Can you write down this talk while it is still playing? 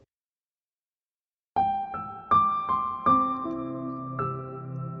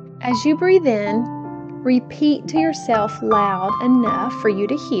As you breathe in, repeat to yourself loud enough for you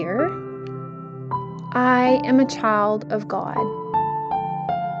to hear, I am a child of God.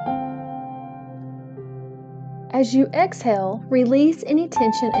 As you exhale, release any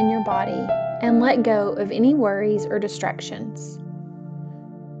tension in your body and let go of any worries or distractions.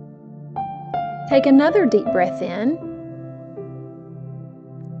 Take another deep breath in.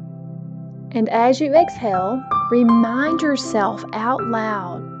 And as you exhale, remind yourself out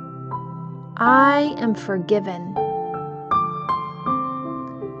loud, I am forgiven.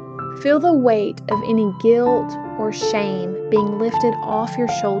 Feel the weight of any guilt or shame being lifted off your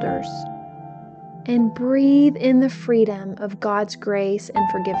shoulders, and breathe in the freedom of God's grace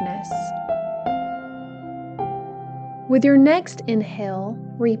and forgiveness. With your next inhale,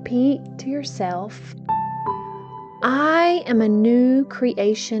 repeat to yourself, I am a new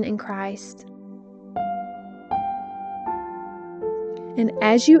creation in Christ. And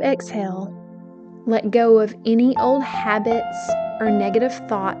as you exhale, let go of any old habits or negative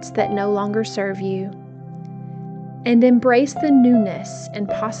thoughts that no longer serve you, and embrace the newness and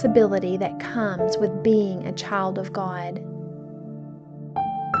possibility that comes with being a child of God.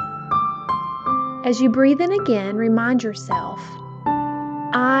 As you breathe in again, remind yourself,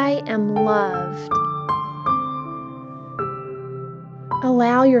 I am loved.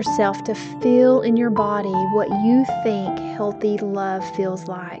 Allow yourself to feel in your body what you think healthy love feels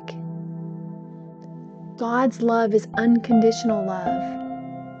like. God's love is unconditional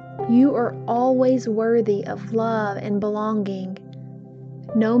love. You are always worthy of love and belonging,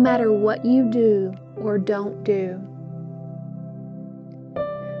 no matter what you do or don't do.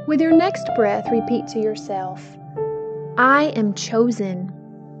 With your next breath, repeat to yourself, I am chosen.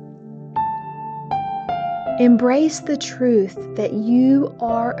 Embrace the truth that you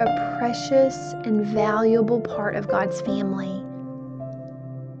are a precious and valuable part of God's family.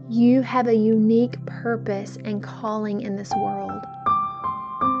 You have a unique purpose and calling in this world.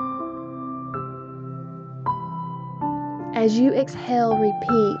 As you exhale,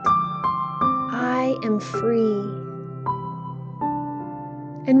 repeat, I am free.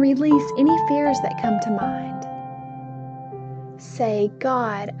 And release any fears that come to mind. Say,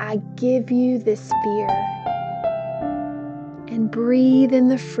 God, I give you this fear. And breathe in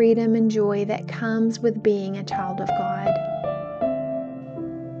the freedom and joy that comes with being a child of God.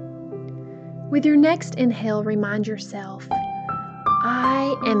 With your next inhale, remind yourself,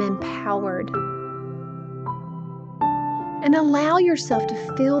 I am empowered. And allow yourself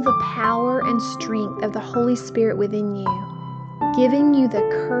to feel the power and strength of the Holy Spirit within you, giving you the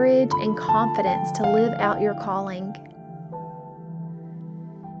courage and confidence to live out your calling.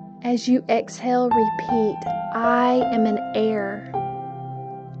 As you exhale, repeat, I am an heir.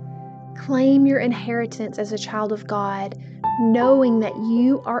 Claim your inheritance as a child of God, knowing that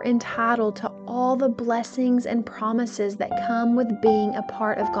you are entitled to all the blessings and promises that come with being a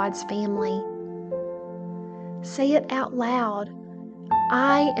part of God's family. Say it out loud.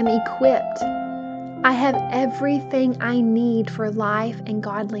 I am equipped. I have everything I need for life and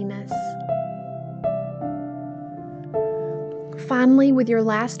godliness. Finally, with your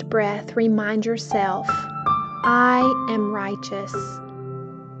last breath, remind yourself, I am righteous.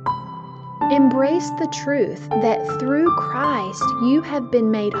 Embrace the truth that through Christ you have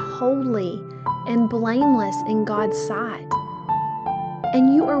been made holy and blameless in God's sight.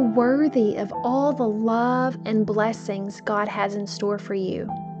 And you are worthy of all the love and blessings God has in store for you.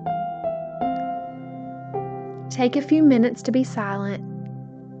 Take a few minutes to be silent,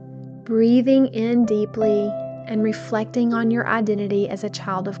 breathing in deeply and reflecting on your identity as a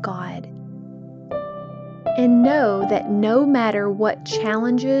child of God. And know that no matter what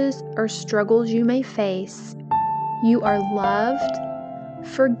challenges or struggles you may face, you are loved,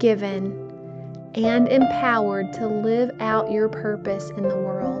 forgiven, and empowered to live out your purpose in the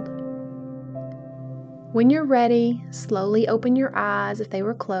world. When you're ready, slowly open your eyes if they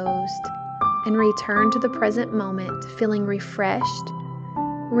were closed and return to the present moment, feeling refreshed,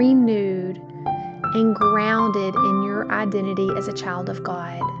 renewed, and grounded in your identity as a child of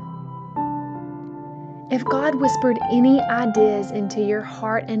God. If God whispered any ideas into your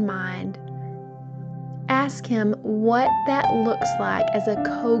heart and mind, ask Him what that looks like as a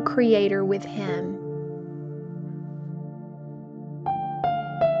co-creator with Him.